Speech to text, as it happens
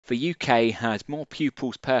The UK has more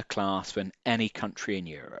pupils per class than any country in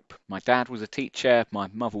Europe. My dad was a teacher, my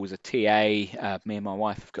mother was a TA, me and my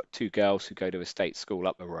wife have got two girls who go to a state school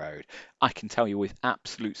up the road. I can tell you with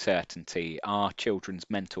absolute certainty our children's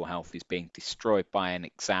mental health is being destroyed by an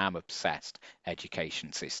exam-obsessed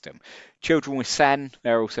education system. Children with SEN,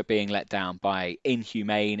 they're also being let down by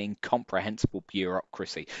inhumane, incomprehensible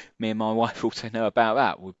bureaucracy. Me and my wife also know about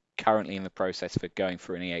that. We're currently in the process for going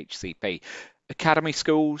through an EHCP. Academy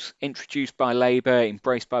schools, introduced by Labour,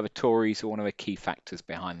 embraced by the Tories, are one of the key factors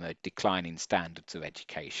behind the declining standards of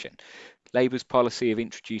education. Labour's policy of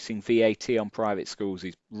introducing VAT on private schools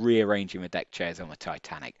is rearranging the deck chairs on the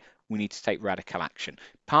Titanic. We need to take radical action.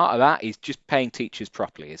 Part of that is just paying teachers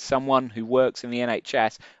properly. As someone who works in the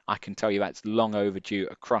NHS, I can tell you that's long overdue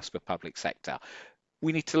across the public sector.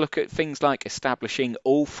 We need to look at things like establishing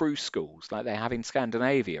all through schools like they have in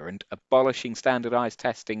Scandinavia and abolishing standardised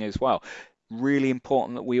testing as well. Really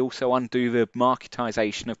important that we also undo the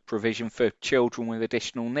marketisation of provision for children with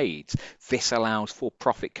additional needs. This allows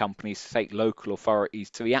for-profit companies to take local authorities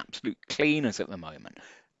to the absolute cleaners at the moment.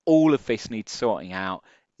 All of this needs sorting out.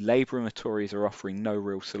 Labour and the Tories are offering no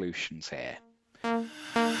real solutions here.